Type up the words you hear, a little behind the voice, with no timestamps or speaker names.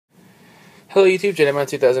Hello YouTube, JediMon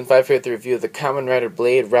 2005 here with the review of the Kamen Rider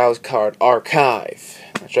Blade Rouse card archive.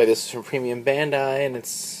 That's right, this is from Premium Bandai, and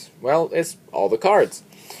it's all the cards.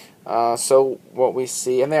 So what we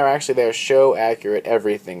see, and they're show accurate,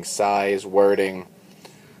 everything, size, wording.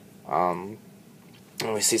 And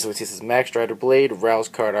we see this is Max Rider Blade Rouse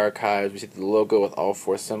card archives. We see the logo with all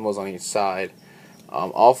four symbols on each side.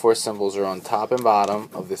 All four symbols are on top and bottom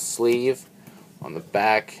of the sleeve. On the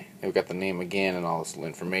back, and we've got the name again and all this little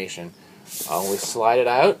information. We slide it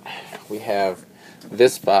out. We have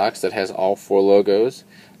this box that has all four logos.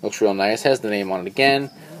 Looks real nice. Has the name on it again.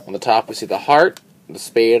 On the top we see the heart, the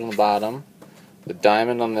spade on the bottom, the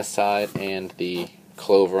diamond on this side, and the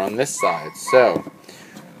clover on this side. So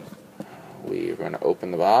we're going to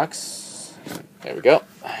open the box. There we go.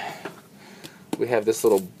 We have this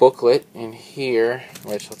little booklet in here.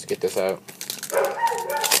 Let's get this out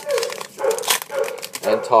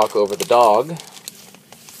and talk over the dog.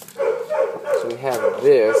 So we have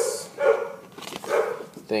this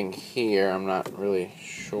thing here. I'm not really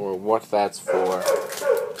sure what that's for.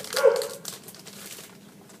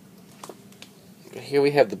 But here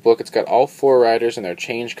we have the book. It's got all four riders and their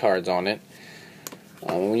change cards on it.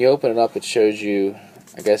 When you open it up, it shows you,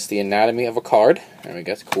 I guess, the anatomy of a card. There we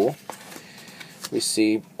go, that's cool. We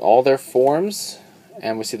see all their forms,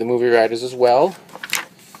 and we see the movie riders as well.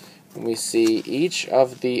 And we see each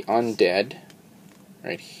of the undead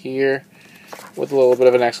right here with a little bit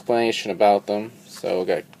of an explanation about them. So we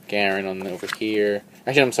got Garen on over here.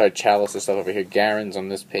 Actually, I'm sorry, Chalice and stuff over here. Garen's on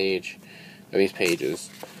this page, or these pages.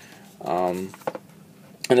 And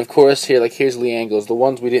of course, here's Liangles. The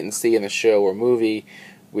ones we didn't see in the show or movie,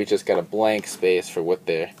 we just got a blank space for what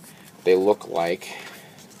they look like.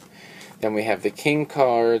 Then we have the King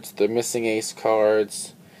cards, the Missing Ace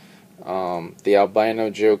cards, the albino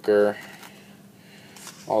Joker,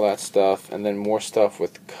 all that stuff, and then more stuff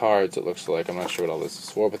with cards, it looks like. I'm not sure what all this is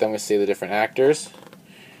for, but then we see the different actors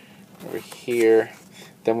over here,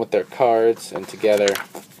 then with their cards, and together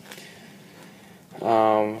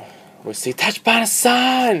we see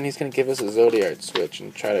Tachibana-san, and he's going to give us a Zodiac switch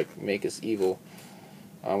and try to make us evil.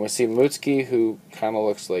 We see Mutsuki, who kind of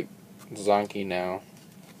looks like Zonky now.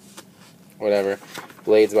 Whatever.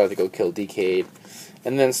 Blade's about to go kill Decade.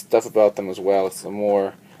 And then stuff about them as well. Some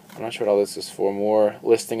more, I'm not sure what all this is for. More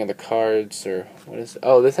listing of the cards, or what is it?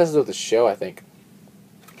 Oh, this has to do with the show, I think.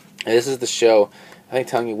 And this is the show, I think,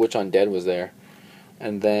 telling you which undead was there.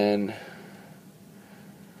 And then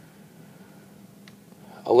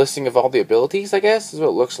a listing of all the abilities, I guess, is what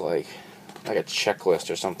it looks like. Like a checklist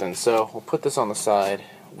or something. So we'll put this on the side.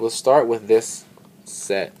 We'll start with this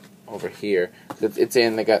set over here.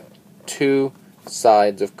 They got two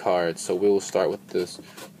sides of cards, so we will start with this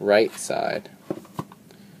right side,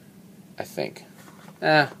 I think.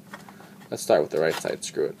 Let's start with the right side.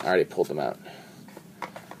 Screw it. I already pulled them out.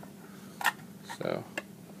 So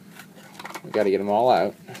we got to get them all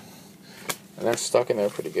out, and they're stuck in there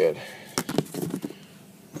pretty good.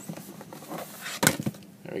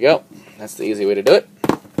 There we go. That's the easy way to do it.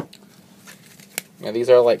 Now these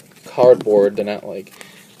are like cardboard. They're not like,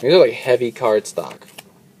 these are like heavy cardstock.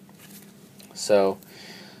 So,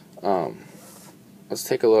 let's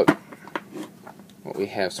take a look what we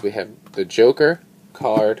have. So we have the Joker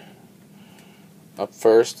card up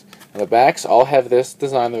first. And the backs all have this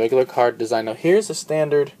design, the regular card design. Now here's a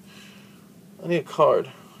standard, I need a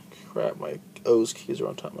card. Crap, my O's keys are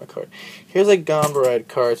on top of my card. Here's a Gombaride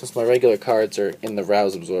card, since my regular cards are in the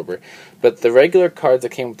Rouse absorber. But the regular cards that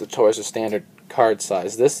came with the toys are standard card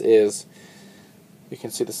size. This is, you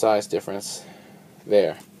can see the size difference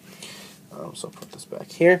there. So I'll put this back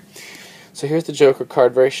here. So here's the Joker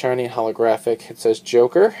card, very shiny and holographic. It says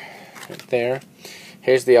Joker right there.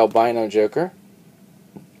 Here's the albino Joker.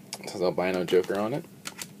 It says albino Joker on it.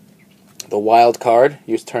 The wild card,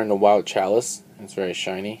 used to turn to wild Chalice. It's very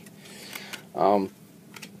shiny.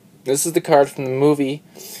 This is the card from the movie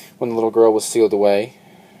when the little girl was sealed away.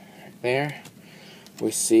 Right there. We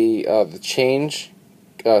see the change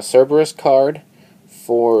Cerberus card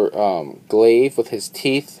for Glaive with his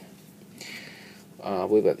teeth. I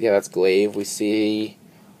believe that, yeah, that's Glaive. We see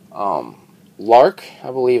Lark,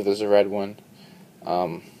 I believe there's a red one.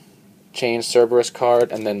 Change Cerberus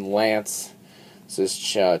card, and then Lance. This is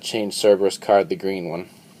Change Cerberus card, the green one.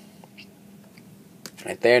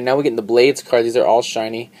 Right there. Now we get the Blades card. These are all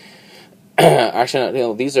shiny.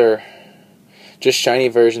 Actually, these are just shiny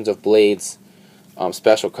versions of Blades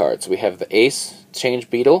special cards. We have the Ace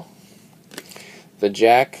Change Beetle, the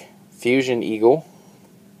Jack Fusion Eagle,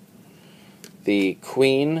 the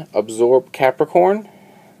Queen Absorb Capricorn,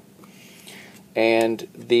 and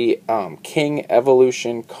the King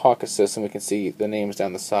Evolution Caucasus, and we can see the names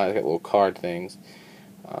down the side. Got little card things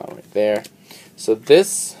right there. So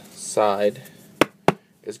this side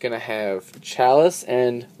is going to have Chalice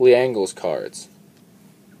and Liangle's cards.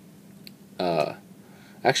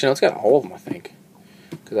 Actually, no, it's got all of them, I think.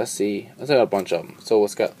 Because it's got a bunch of them. So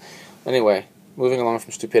it's got... Anyway, moving along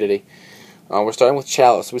from stupidity. We're starting with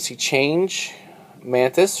Chalice. We see Change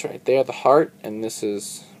Mantis right there, the heart, and this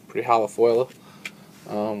is pretty holofoil.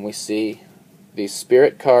 We see the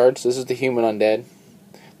Spirit cards. This is the human undead,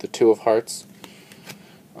 the Two of Hearts.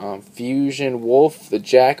 Fusion Wolf, the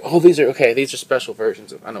Jack. Oh, these are special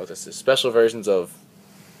versions of... I know what this is. Special versions of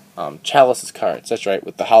Chalice's cards. That's right,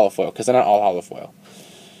 with the holofoil, because they're not all holofoil.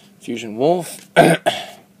 Fusion Wolf.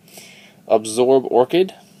 Absorb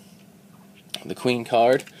Orchid, the Queen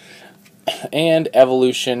card. And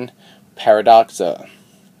Evolution Paradoxa,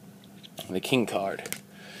 the King card.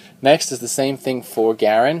 Next is the same thing for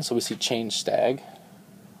Garen. So we see Change Stag.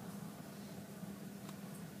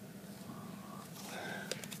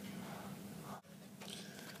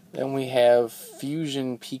 Then we have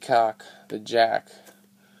Fusion Peacock, the Jack.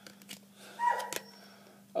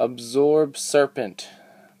 Absorb Serpent,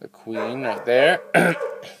 the Queen right there.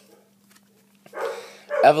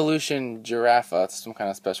 Evolution Giraffe, that's some kind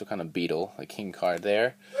of special kind of beetle, the King card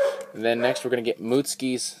there. And then next we're going to get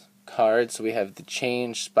Mutsuki's cards. So we have the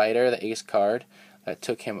Change Spider, the Ace card, that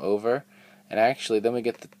took him over. And actually then we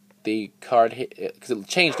get the card, because it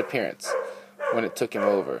changed appearance when it took him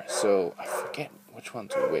over. So I forget which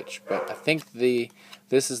one's which, but I think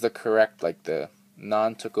this is the correct, like the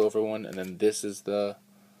non-took over one, and then this is the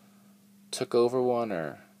took over one,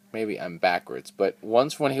 or... Maybe I'm backwards, but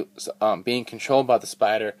one's when he was being controlled by the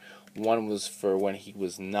spider, one was for when he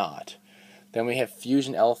was not. Then we have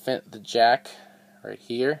Fusion Elephant, the Jack, right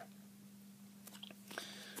here.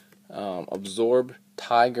 Absorb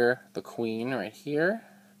Tiger, the Queen, right here.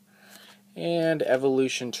 And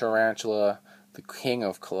Evolution Tarantula, the King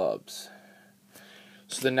of Clubs.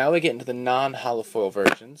 So then now we get into the non-holofoil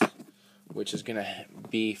versions, which is going to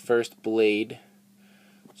be first Blade.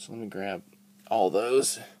 So let me grab all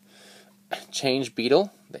those. Change Beetle,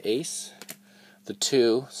 the Ace, the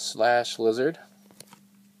 2/Lizard,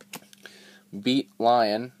 Beat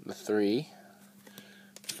Lion, the 3,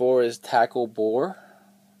 4 is Tackle Boar,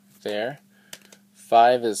 there,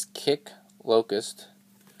 5 is Kick Locust.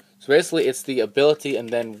 So basically it's the ability and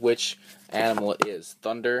then which animal it is.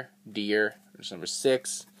 Thunder, Deer, which is number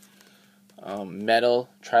 6, Metal,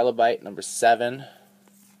 Trilobite, number 7,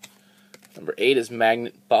 number 8 is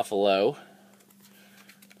Magnet Buffalo.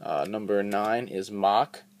 Number 9 is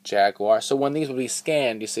Mock, Jaguar. So when these would be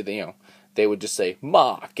scanned, you see that, they would just say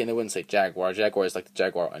Mock, and they wouldn't say Jaguar. Jaguar is like the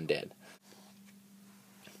Jaguar undead.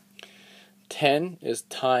 10 is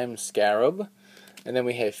Time Scarab. And then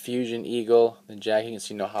we have Fusion Eagle, the Jack. You can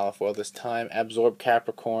see no holofoil this time. Absorb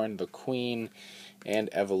Capricorn, the Queen, and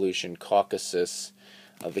Evolution Caucasus,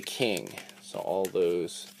 the King. So all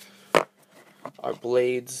those are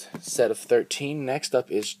Blades, set of 13. Next up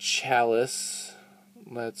is Chalice.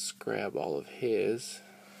 Let's grab all of his.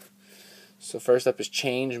 So first up is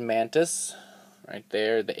Change Mantis, right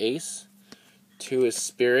there, the Ace. 2 is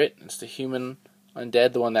Spirit, it's the human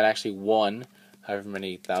undead, the one that actually won however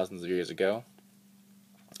many thousands of years ago.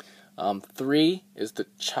 3 is the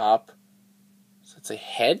Chop, so it's a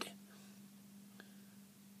head?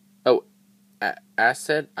 Oh,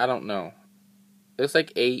 Acid? I don't know. It looks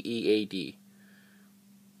like A-E-A-D.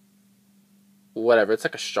 Whatever, it's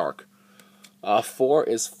like a shark. 4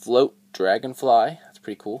 is Float Dragonfly. That's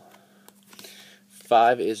pretty cool.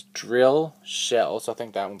 5 is Drill Shell. So I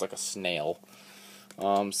think that one's like a snail.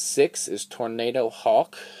 6 is Tornado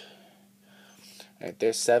Hawk. Right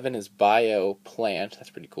there. 7 is Bio Plant.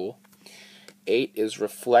 That's pretty cool. 8 is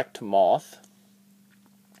Reflect Moth.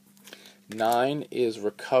 9 is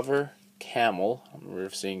Recover Camel. I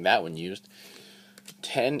remember seeing that one used.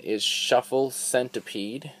 10 is Shuffle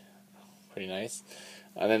Centipede. Pretty nice.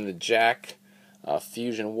 And then the Jack...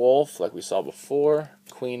 Fusion Wolf, like we saw before,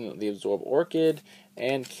 Queen, the Absorb Orchid,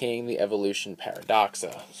 and King, the Evolution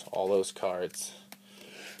Paradoxa. So all those cards.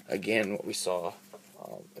 Again, what we saw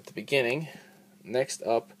at the beginning. Next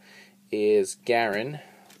up is Garen.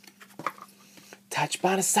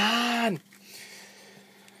 Tachibana-san!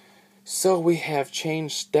 So we have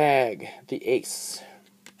Change Stag, the Ace.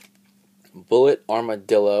 Bullet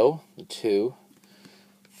Armadillo, the 2.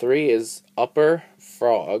 3 is Upper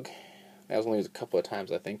Frog. That was only used a couple of times,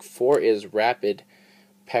 I think. 4 is Rapid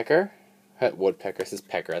Pecker. Woodpecker. This is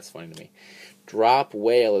Pecker. That's funny to me. Drop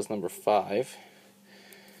Whale is number 5.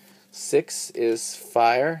 6 is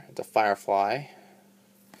Fire. It's a Firefly.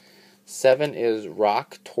 7 is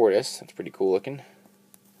Rock Tortoise. That's pretty cool looking.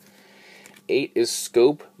 8 is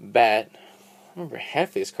Scope Bat. I remember half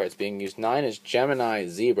of these cards being used. 9 is Gemini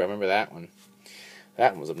Zebra. I remember that one.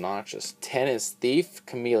 That one was obnoxious. 10 is Thief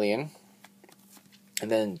Chameleon.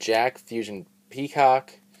 And then Jack Fusion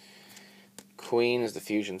Peacock. Queen is the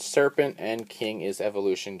Fusion Serpent. And King is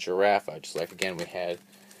Evolution Giraffe. Just like, again, we had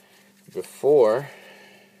before.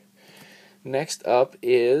 Next up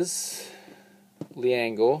is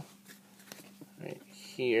Liangle. Right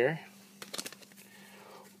here.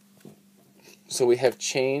 So we have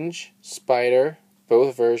Change, Spider,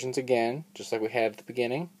 both versions again, just like we had at the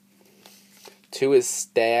beginning. 2 is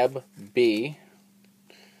Stab B.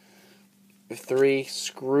 3,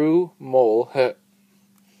 Screw Mole.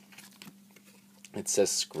 It says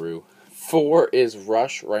screw. 4 is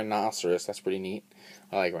Rush Rhinoceros. That's pretty neat.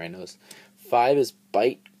 I like rhinos. 5 is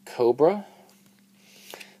Bite Cobra.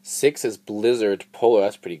 6 is Blizzard Polar.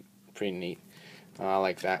 That's pretty neat. I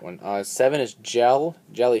like that one. 7 is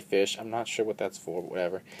Jellyfish. I'm not sure what that's for, but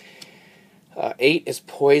whatever. 8 is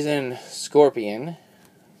Poison Scorpion.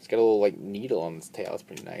 It's got a little like needle on its tail. That's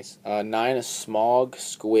pretty nice. 9 is Smog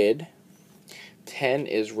Squid. 10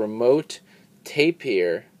 is Remote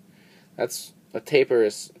Tapir. That's a tapir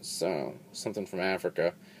is something from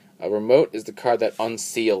Africa. Remote is the card that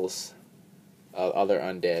unseals other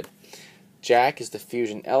undead. Jack is the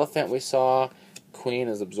Fusion Elephant we saw. Queen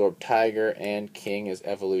is Absorb Tiger, and King is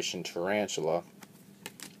Evolution Tarantula.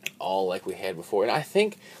 All like we had before. And I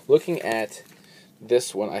think, looking at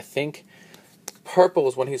this one, I think purple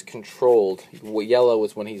is when he's controlled, yellow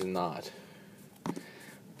is when he's not.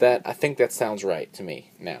 I think that sounds right to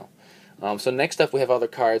me now. So next up we have other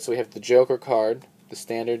cards. So we have the Joker card, the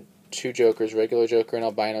standard 2 Jokers, regular Joker and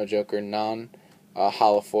albino Joker,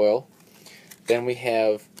 non-holofoil. Then we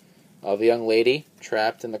have the young lady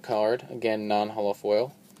trapped in the card, again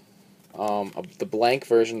non-holofoil. The blank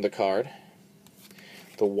version of the card.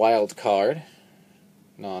 The wild card,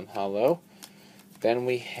 non-holo. Then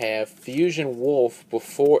we have Fusion Wolf.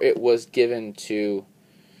 Before it was given to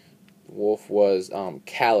Wolf was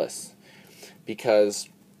Callus, because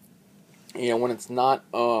when it's not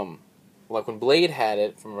like when Blade had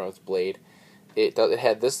it from Rouse Blade, it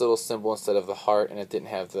had this little symbol instead of the heart, and it didn't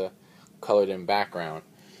have the colored in background.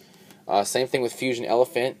 Same thing with Fusion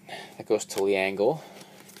Elephant. That goes to Liangle.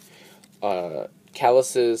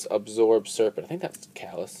 Callus's Absorb Serpent. I think that's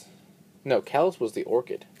Callus. No, Callus was the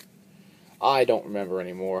Orchid. I don't remember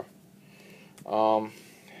anymore. And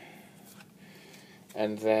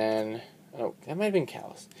then, that might have been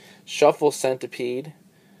Callus. Shuffle Centipede.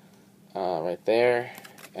 Right there.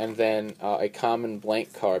 And then a common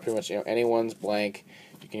blank card. Pretty much anyone's blank.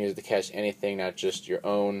 You can use it to catch anything, not just your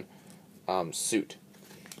own suit.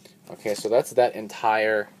 Okay, so that's that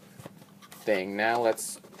entire thing. Now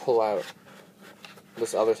let's pull out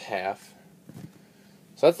this other half.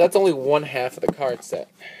 So that's only one half of the card set.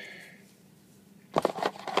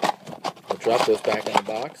 I'll drop those back in the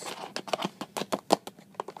box.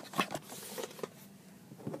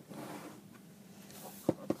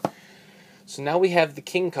 So now we have the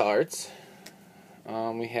king cards.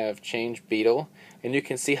 We have Change Beetle, and you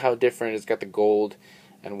can see how different it's got the gold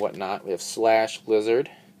and whatnot. We have Slash Lizard,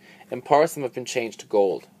 and parts of them have been changed to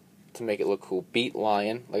gold to make it look cool. Beat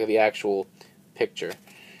Lion, like the actual picture.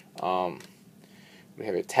 We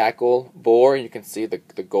have a Tackle Boar, you can see the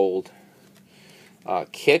gold.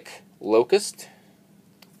 Kick Locust,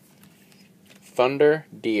 Thunder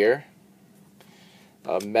Deer,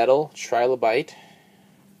 Metal Trilobite,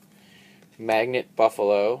 Magnet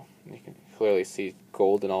Buffalo, you can clearly see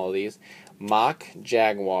gold in all of these. Mock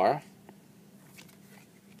Jaguar,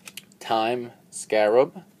 Time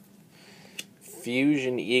Scarab,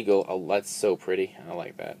 Fusion Eagle. Oh, that's so pretty. I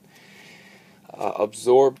like that.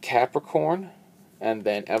 Absorb Capricorn, and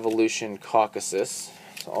then Evolution Caucasus.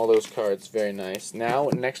 So all those cards, very nice. Now,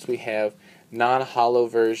 next we have non-holo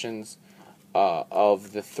versions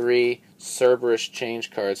of the 3 Cerberus change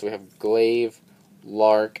cards. So we have Glaive,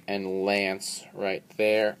 Lark, and Lance right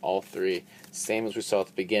there. All 3. Same as we saw at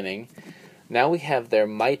the beginning. Now we have their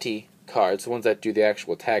Mighty cards, the ones that do the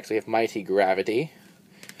actual attacks. We have Mighty Gravity,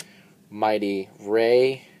 Mighty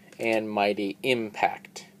Ray, and Mighty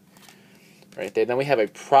Impact. Right there. Then we have a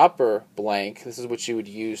proper blank. This is what you would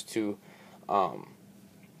use to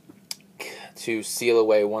seal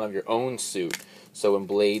away one of your own suit. So when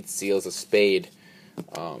Blade seals a spade,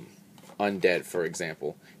 undead, for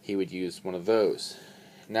example, he would use one of those.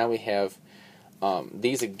 Now we have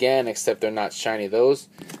these again, except they're not shiny. Those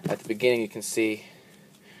at the beginning you can see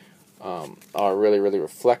are really, really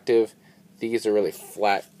reflective. These are really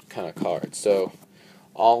flat kind of cards. So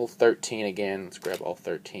all 13 again. Let's grab all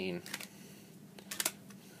 13.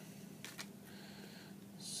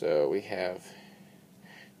 So we have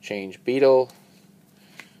Change Beetle,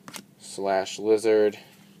 Slash Lizard,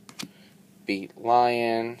 Beat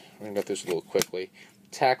Lion, we're going to go through this a little quickly,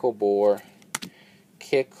 Tackle Boar,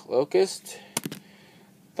 Kick Locust,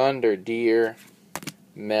 Thunder Deer,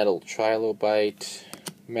 Metal Trilobite,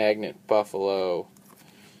 Magnet Buffalo,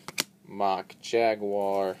 Mock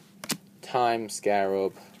Jaguar, Time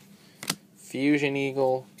Scarab, Fusion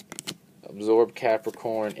Eagle, Absorb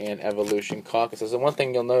Capricorn, and Evolution Caucasus. And one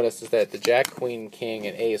thing you'll notice is that the Jack, Queen, King,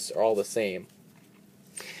 and Ace are all the same.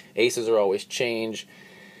 Aces are always Change,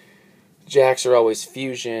 Jacks are always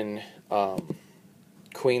Fusion,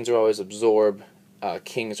 Queens are always Absorb,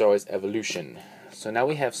 Kings are always Evolution. So now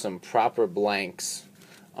we have some proper blanks,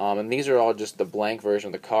 and these are all just the blank version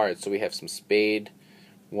of the cards. So we have some spade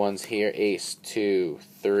ones here, Ace, 2,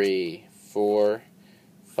 3, 4,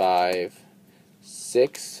 5,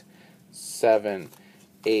 6, 7,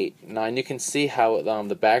 8, 9. You can see how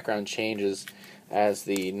the background changes as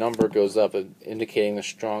the number goes up, indicating the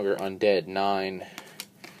stronger undead. 9,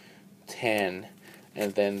 10,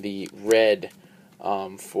 and then the red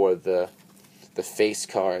for the face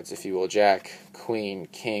cards, if you will, Jack, Queen,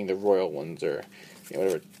 King, the royal ones, or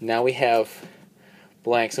whatever. Now we have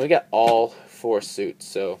blanks, and we got all 4 suits.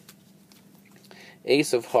 So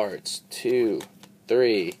Ace of Hearts, 2,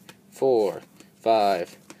 3, 4,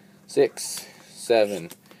 5, 6, 7,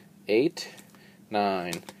 8,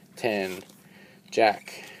 9, 10,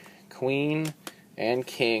 Jack, Queen, and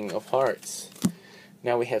King of Hearts.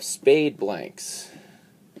 Now we have spade blanks.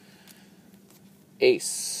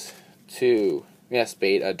 Ace, 2,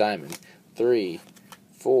 spade, diamond, 3,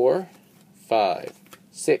 4, 5,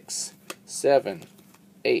 6, 7,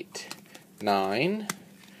 8, 9,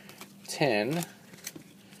 10,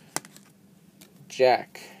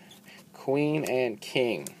 Jack, Queen, and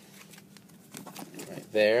King.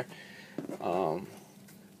 Right there. And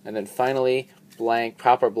then finally,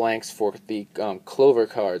 proper blanks for the clover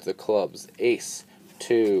cards, the clubs. Ace,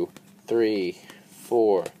 2, 3,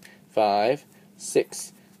 4, 5,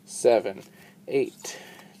 6, 7, 8,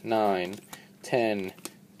 9, 10,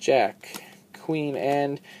 Jack, Queen,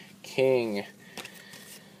 and King.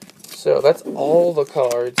 So that's all the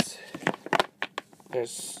cards.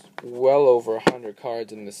 There's well over 100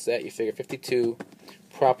 cards in the set. You figure 52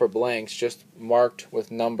 proper blanks just marked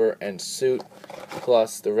with number and suit,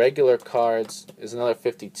 plus the regular cards is another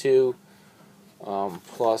 52,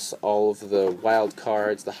 plus all of the wild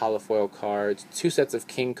cards, the holofoil cards, 2 sets of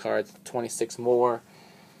king cards, 26 more.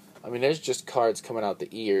 I mean, there's just cards coming out the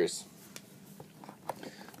ears.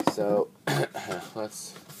 So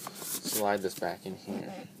let's slide this back in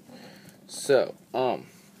here. So,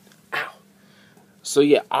 So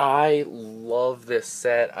yeah, I love this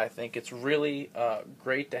set. I think it's really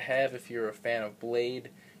great to have if you're a fan of Blade.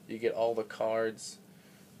 You get all the cards,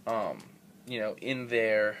 in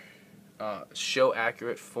their show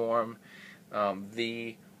accurate form.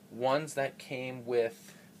 The ones that came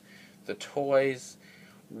with the toys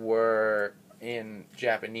were in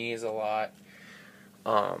Japanese a lot,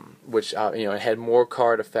 which it had more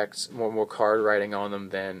card effects, more card writing on them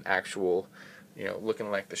than actual, looking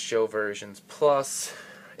like the show versions. Plus,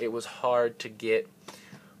 it was hard to get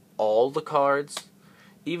all the cards,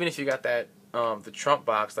 even if you got that the Trump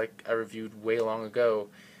box like I reviewed way long ago.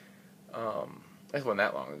 That wasn't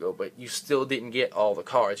that long ago, but you still didn't get all the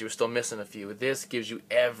cards. You were still missing a few. This gives you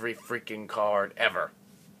every freaking card ever.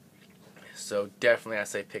 So definitely, I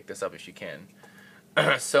say pick this up if you can.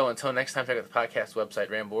 So until next time, check out the podcast website,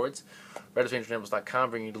 Ramboards, RedisRangersRambles.com,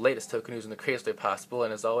 bringing you the latest token news in the craziest way possible.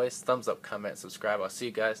 And as always, thumbs up, comment, subscribe. I'll see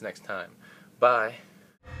you guys next time. Bye.